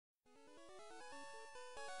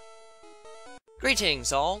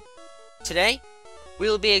Greetings all! Today, we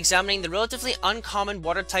will be examining the relatively uncommon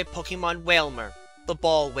water-type Pokemon Wailmer, the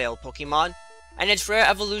Ball Whale Pokémon, and its rare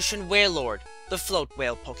evolution Wailord, the Float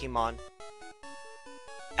Whale Pokémon.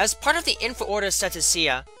 As part of the Infraorder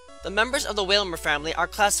Cetacea, the members of the Wailmer family are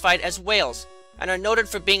classified as whales, and are noted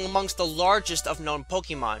for being amongst the largest of known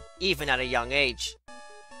Pokemon, even at a young age.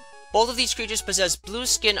 Both of these creatures possess blue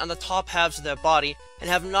skin on the top halves of their body, and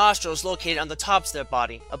have nostrils located on the tops of their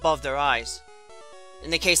body, above their eyes. In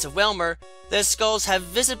the case of Wailmer, their skulls have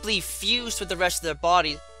visibly fused with the rest of their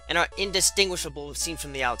body and are indistinguishable seen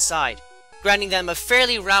from the outside, granting them a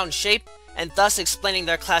fairly round shape and thus explaining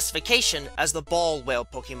their classification as the Ball Whale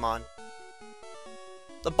Pokémon.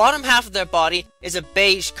 The bottom half of their body is a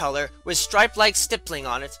beige color with stripe-like stippling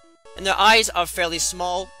on it, and their eyes are fairly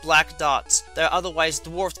small, black dots that are otherwise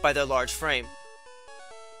dwarfed by their large frame.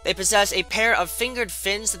 They possess a pair of fingered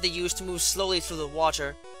fins that they use to move slowly through the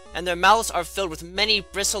water, and their mouths are filled with many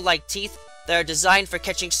bristle-like teeth that are designed for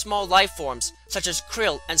catching small life forms, such as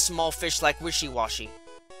krill and small fish like wishy-washy.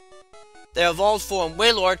 Their evolved form,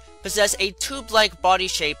 Wailord, possess a tube-like body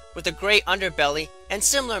shape with a grey underbelly and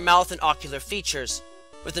similar mouth and ocular features,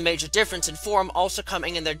 with the major difference in form also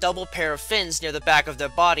coming in their double pair of fins near the back of their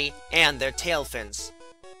body and their tail fins.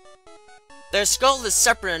 Their skull is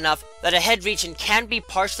separate enough that a head region can be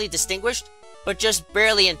partially distinguished, but just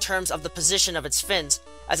barely in terms of the position of its fins,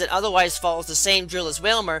 as it otherwise follows the same drill as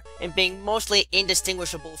Wailmer in being mostly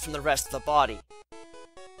indistinguishable from the rest of the body.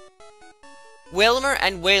 Wailmer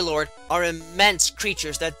and Wailord are immense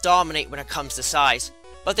creatures that dominate when it comes to size,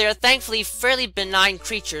 but they are thankfully fairly benign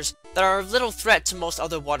creatures that are of little threat to most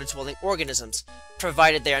other water-dwelling organisms,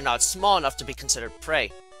 provided they are not small enough to be considered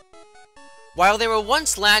prey. While they were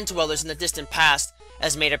once land dwellers in the distant past,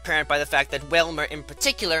 as made apparent by the fact that Wailmer in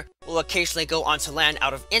particular will occasionally go onto land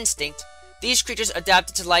out of instinct, these creatures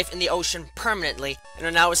adapted to life in the ocean permanently and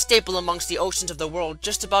are now a staple amongst the oceans of the world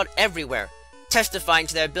just about everywhere, testifying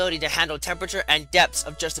to their ability to handle temperature and depths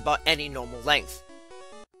of just about any normal length.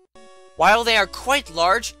 While they are quite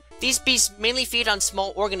large, these beasts mainly feed on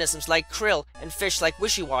small organisms like krill and fish like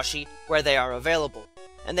wishy-washy where they are available,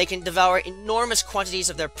 and they can devour enormous quantities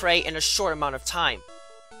of their prey in a short amount of time.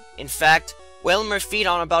 In fact, Wailmer feed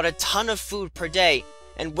on about a ton of food per day,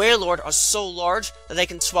 and Wailord are so large that they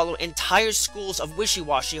can swallow entire schools of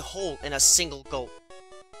wishy-washy whole in a single gulp.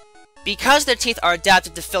 Because their teeth are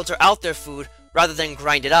adapted to filter out their food rather than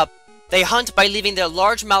grind it up, they hunt by leaving their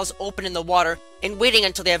large mouths open in the water and waiting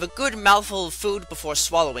until they have a good mouthful of food before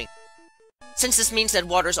swallowing. Since this means that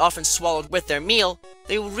water is often swallowed with their meal,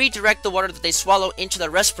 they will redirect the water that they swallow into their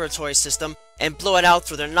respiratory system and blow it out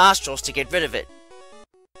through their nostrils to get rid of it.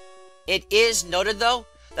 It is noted, though,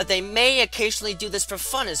 that they may occasionally do this for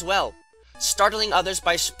fun as well, startling others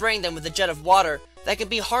by spraying them with a jet of water that can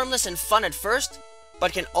be harmless and fun at first,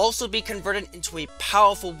 but can also be converted into a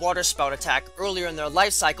powerful water spout attack earlier in their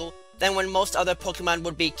life cycle than when most other Pokemon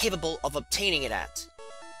would be capable of obtaining it at.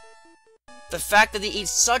 The fact that they eat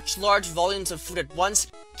such large volumes of food at once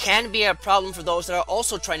can be a problem for those that are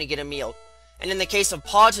also trying to get a meal, and in the case of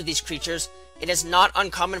pods of these creatures, it is not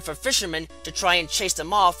uncommon for fishermen to try and chase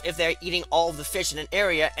them off if they are eating all of the fish in an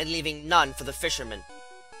area and leaving none for the fishermen.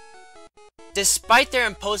 Despite their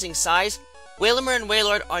imposing size, Wailmer and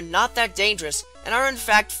Wailord are not that dangerous and are in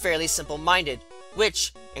fact fairly simple-minded,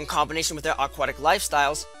 which, in combination with their aquatic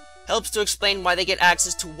lifestyles, helps to explain why they get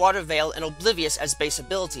access to Water Veil and Oblivious as base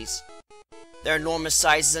abilities. Their enormous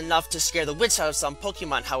size is enough to scare the wits out of some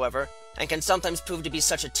Pokemon, however, and can sometimes prove to be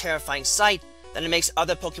such a terrifying sight that it makes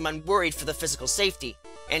other Pokemon worried for their physical safety,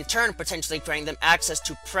 in turn potentially granting them access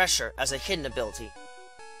to Pressure as a hidden ability.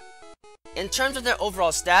 In terms of their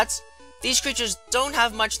overall stats, these creatures don't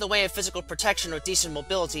have much in the way of physical protection or decent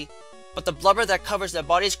mobility, but the blubber that covers their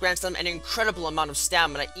bodies grants them an incredible amount of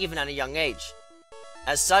stamina even at a young age.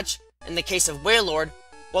 As such, in the case of Wailord,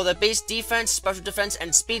 while their base defense, special defense,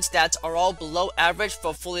 and speed stats are all below average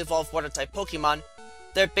for fully evolved water-type Pokemon,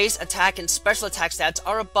 their base attack and special attack stats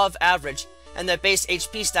are above average, and their base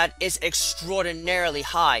HP stat is extraordinarily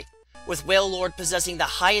high, with Wailord possessing the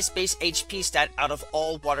highest base HP stat out of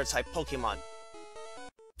all water-type Pokemon.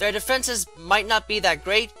 Their defenses might not be that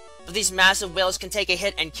great, but these massive whales can take a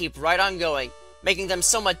hit and keep right on going, making them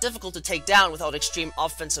somewhat difficult to take down without extreme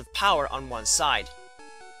offensive power on one side.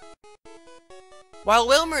 While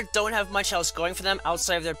Wailmer don't have much else going for them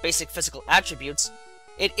outside of their basic physical attributes,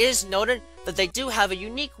 it is noted that they do have a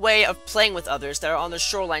unique way of playing with others that are on the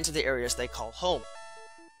shorelines of the areas they call home.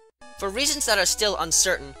 For reasons that are still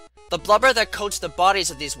uncertain, the blubber that coats the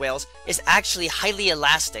bodies of these whales is actually highly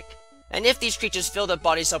elastic, and if these creatures fill their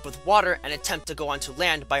bodies up with water and attempt to go onto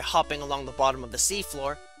land by hopping along the bottom of the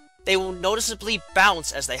seafloor, they will noticeably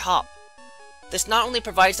bounce as they hop. This not only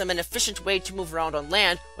provides them an efficient way to move around on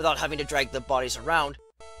land without having to drag their bodies around,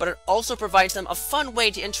 but it also provides them a fun way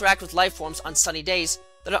to interact with life forms on sunny days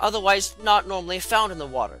that are otherwise not normally found in the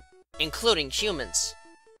water, including humans.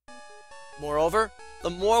 Moreover, the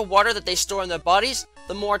more water that they store in their bodies,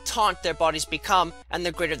 the more taut their bodies become, and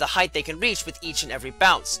the greater the height they can reach with each and every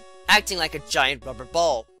bounce, acting like a giant rubber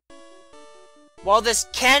ball. While this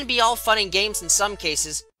can be all fun and games in some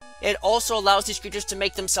cases, it also allows these creatures to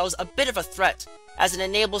make themselves a bit of a threat, as it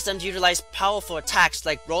enables them to utilize powerful attacks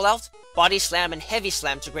like rollout, body slam, and heavy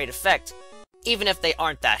slam to great effect, even if they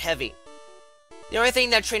aren't that heavy. The only thing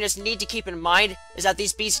that trainers need to keep in mind is that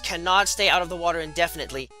these beasts cannot stay out of the water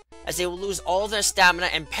indefinitely, as they will lose all their stamina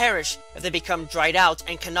and perish if they become dried out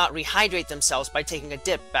and cannot rehydrate themselves by taking a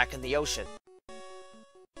dip back in the ocean.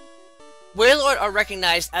 Wailord are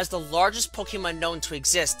recognized as the largest Pokemon known to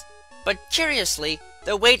exist, but curiously,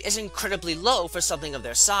 their weight is incredibly low for something of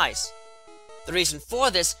their size. The reason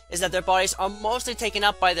for this is that their bodies are mostly taken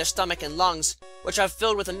up by their stomach and lungs, which are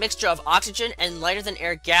filled with a mixture of oxygen and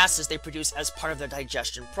lighter-than-air gases they produce as part of their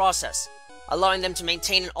digestion process, allowing them to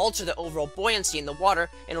maintain and alter their overall buoyancy in the water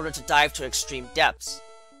in order to dive to extreme depths.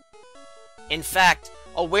 In fact,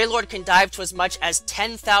 a Wailord can dive to as much as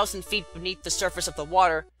 10,000 feet beneath the surface of the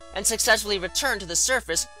water and successfully return to the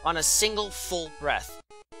surface on a single full breath.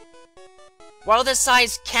 While this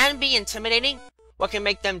size can be intimidating, what can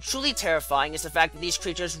make them truly terrifying is the fact that these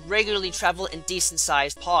creatures regularly travel in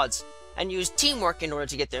decent-sized pods, and use teamwork in order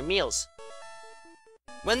to get their meals.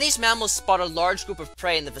 When these mammals spot a large group of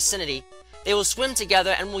prey in the vicinity, they will swim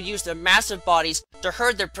together and will use their massive bodies to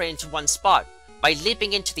herd their prey into one spot, by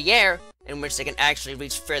leaping into the air, in which they can actually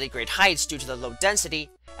reach fairly great heights due to the low density,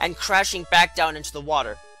 and crashing back down into the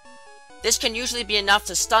water. This can usually be enough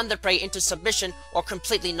to stun the prey into submission or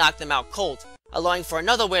completely knock them out cold, allowing for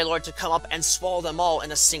another Wailord to come up and swallow them all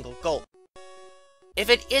in a single gulp. If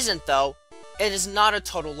it isn't though, it is not a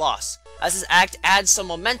total loss, as this act adds some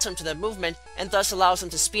momentum to their movement and thus allows them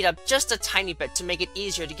to speed up just a tiny bit to make it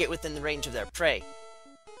easier to get within the range of their prey.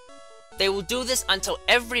 They will do this until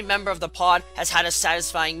every member of the pod has had a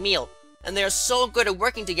satisfying meal, and they are so good at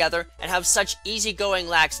working together and have such easygoing,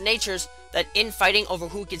 lax natures that infighting over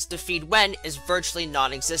who gets to feed when is virtually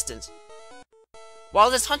non-existent. While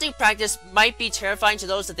this hunting practice might be terrifying to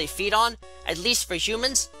those that they feed on, at least for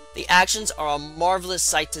humans, the actions are a marvelous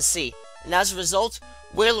sight to see, and as a result,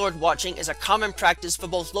 Wailord watching is a common practice for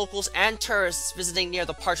both locals and tourists visiting near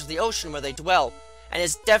the parts of the ocean where they dwell, and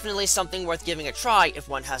is definitely something worth giving a try if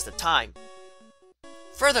one has the time.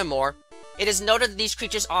 Furthermore, it is noted that these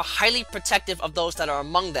creatures are highly protective of those that are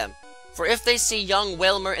among them, for if they see young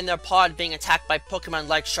Wailmer in their pod being attacked by Pokemon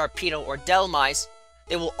like Sharpedo or Delmise,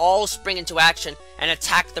 they will all spring into action and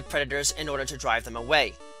attack the predators in order to drive them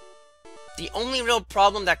away. The only real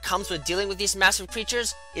problem that comes with dealing with these massive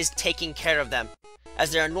creatures is taking care of them,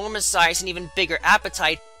 as their enormous size and even bigger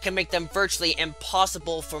appetite can make them virtually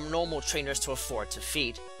impossible for normal trainers to afford to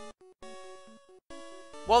feed.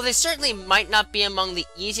 While they certainly might not be among the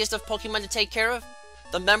easiest of Pokemon to take care of,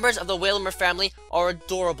 the members of the Wailmer family are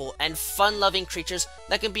adorable and fun-loving creatures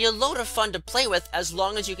that can be a load of fun to play with as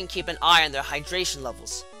long as you can keep an eye on their hydration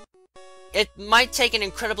levels. It might take an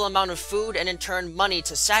incredible amount of food and in turn money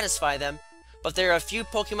to satisfy them, but there are a few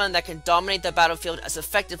Pokemon that can dominate the battlefield as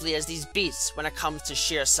effectively as these beasts when it comes to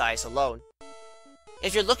sheer size alone.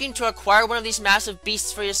 If you're looking to acquire one of these massive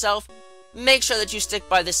beasts for yourself, make sure that you stick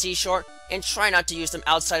by the seashore and try not to use them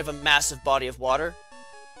outside of a massive body of water.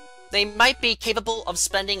 They might be capable of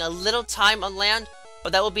spending a little time on land,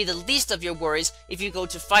 but that will be the least of your worries if you go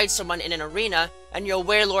to fight someone in an arena and your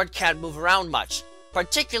Wailord can't move around much,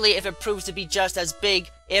 particularly if it proves to be just as big,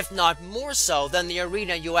 if not more so, than the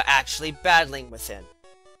arena you are actually battling within.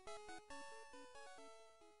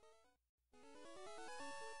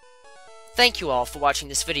 Thank you all for watching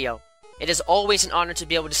this video. It is always an honor to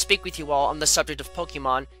be able to speak with you all on the subject of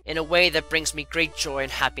Pokemon in a way that brings me great joy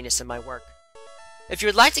and happiness in my work. If you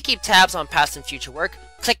would like to keep tabs on past and future work,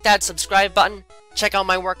 click that subscribe button, check out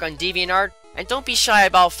my work on DeviantArt, and don't be shy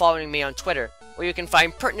about following me on Twitter, where you can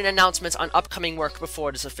find pertinent announcements on upcoming work before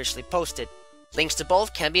it is officially posted. Links to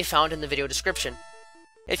both can be found in the video description.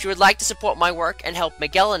 If you would like to support my work and help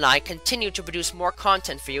Miguel and I continue to produce more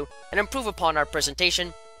content for you and improve upon our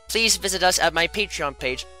presentation, please visit us at my Patreon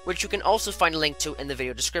page, which you can also find a link to in the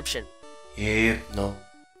video description.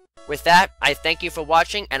 With that, I thank you for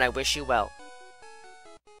watching and I wish you well.